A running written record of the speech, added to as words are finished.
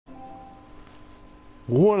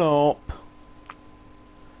What up?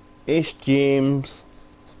 It's James,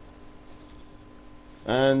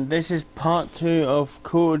 and this is part 2 of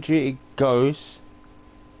Call of Duty Ghosts.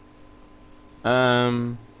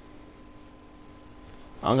 I'm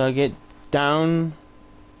gonna get down.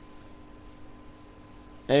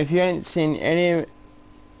 If you ain't seen any,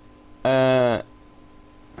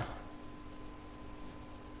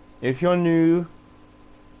 if you're new,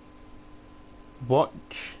 watch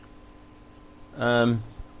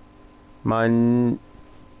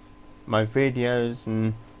my videos,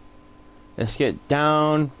 and let's get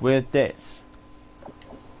down with this.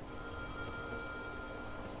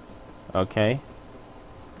 Okay.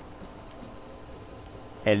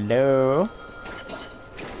 Hello.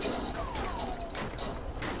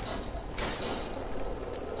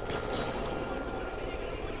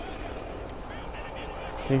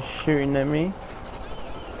 Who's shooting at me?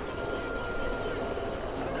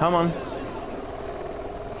 Come on.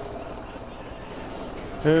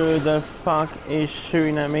 Who the fuck is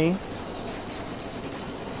shooting at me?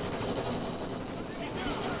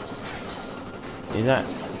 Is that?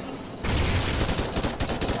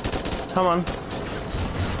 Come on.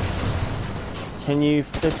 Can you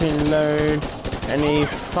flipping load any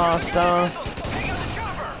faster?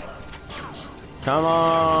 Come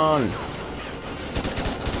on.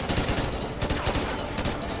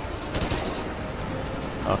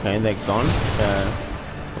 Okay, they're gone.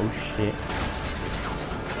 Oh shit.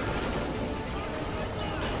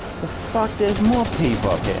 The fuck, there's more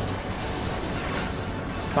people up here.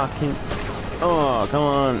 Fucking. Oh, come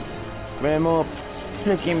on. Where more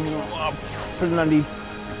flicking. Oh, bloody.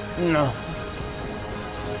 No.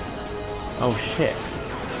 Oh shit.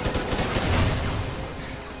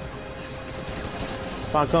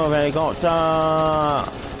 Fuck off,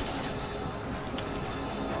 helicopter.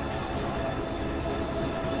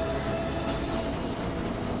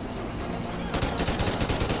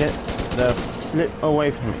 Get the flip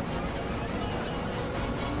away from me.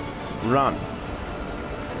 Run.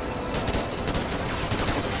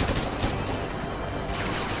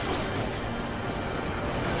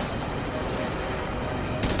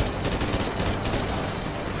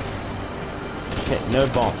 Shit, no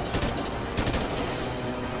bomb.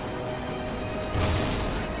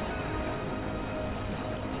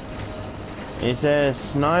 Is there a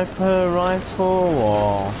sniper rifle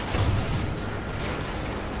or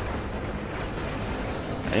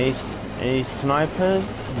any snipers?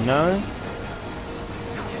 No.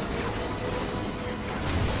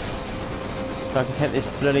 So I can take this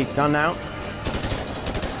bloody gun out.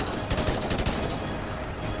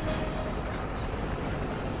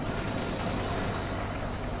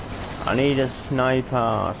 I need a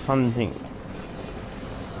sniper, something.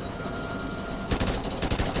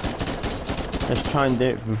 Let's try and do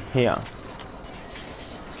it from here.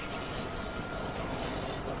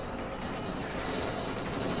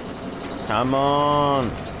 Come on.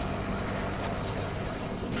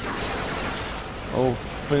 Oh,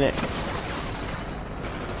 flip.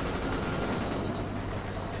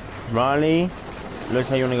 Riley, looks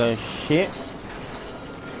like you wanna go shit.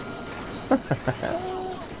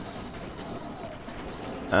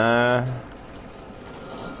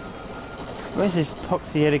 Where's this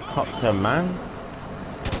toxic helicopter, man?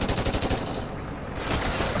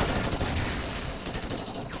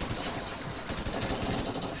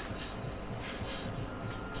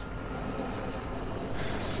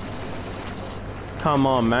 Come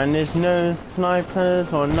on, man, there's no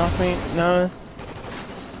snipers or nothing, no?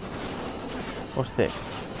 What's this?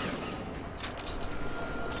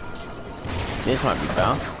 This might be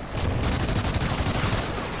better.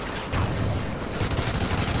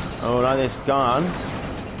 Oh, like this gun.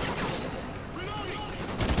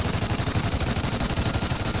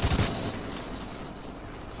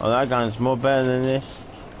 Oh, that gun's more better than this.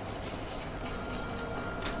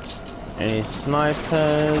 Any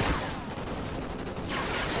snipers?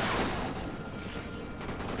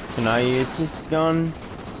 Can I use this gun?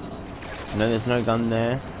 No, there's no gun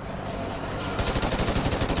there.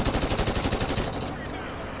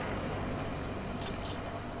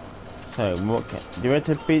 So, what do you have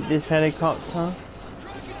to beat this helicopter?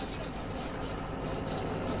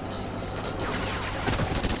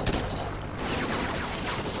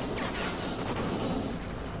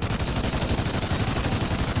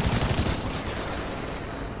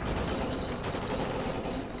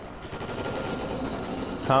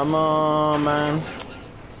 Come on, man.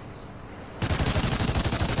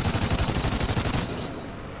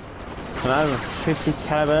 Can I have a 50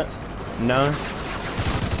 caliber? No.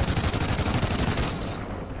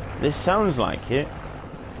 This sounds like it.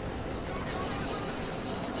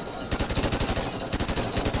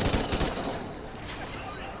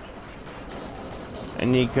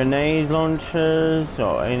 Any grenade launchers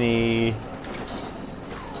or any...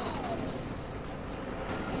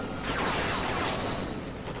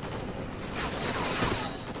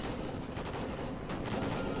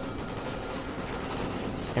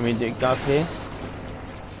 Can we dig up here?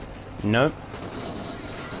 Nope.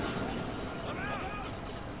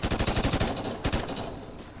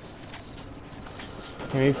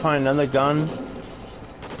 Can we find another gun?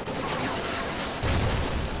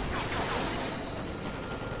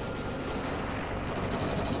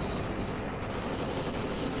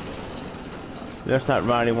 Looks like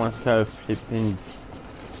Riley wants to go flipping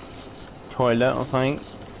toilet or something.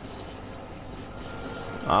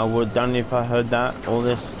 I would have done if I heard that, all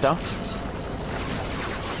this stuff.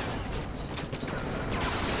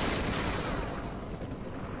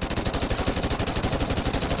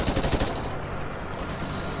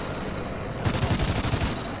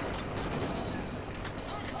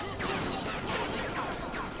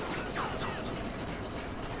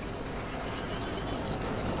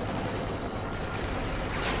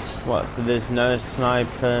 What, so there's no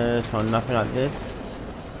snipers or nothing like this?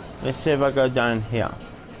 Let's see if I go down here.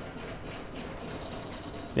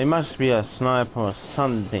 There must be a sniper or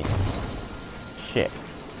something. Shit.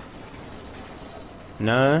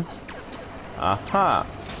 No? Aha!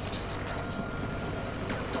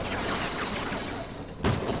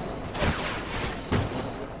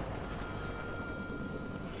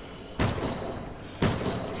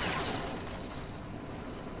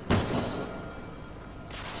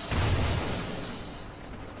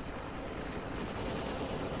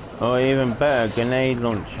 Or even better, grenade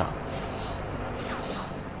launcher.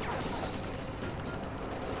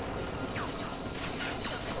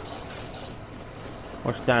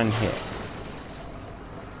 What's down here?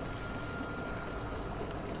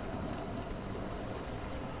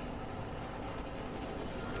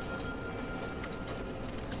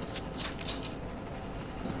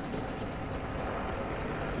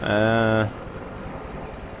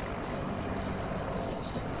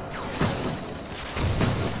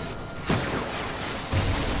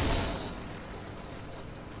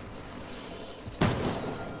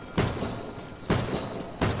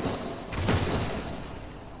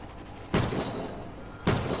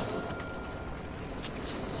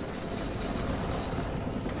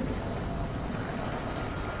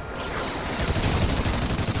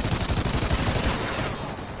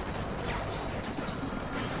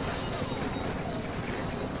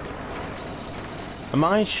 Am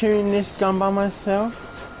I shooting this gun by myself?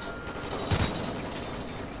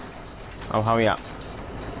 Oh, hurry up.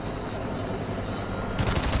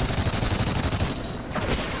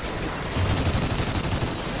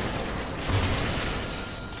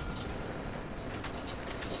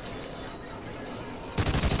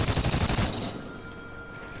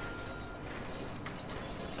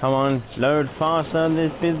 Come on, load faster,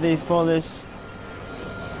 this busy for this.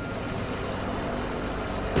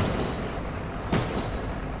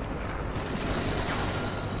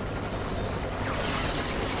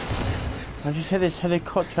 I just hit this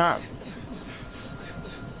helicopter up.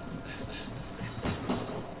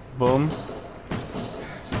 Boom.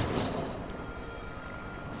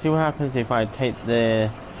 See what happens if I take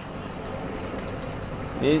the...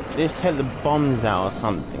 Let's take the bombs out or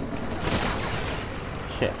something.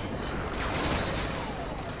 Shit.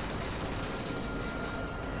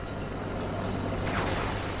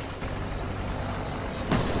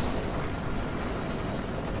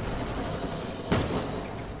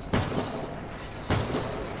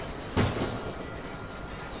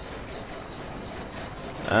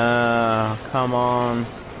 Come on.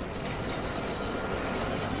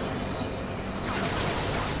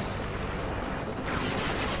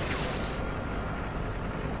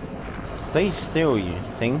 Stay still, you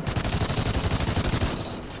thing.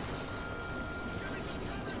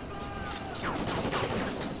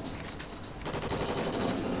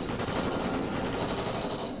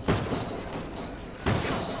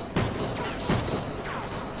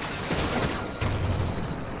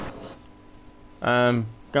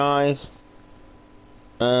 Guys,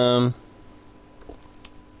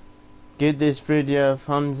 give this video a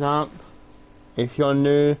thumbs up. If you're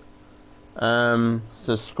new,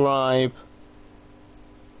 subscribe.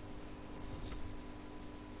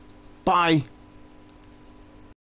 Bye.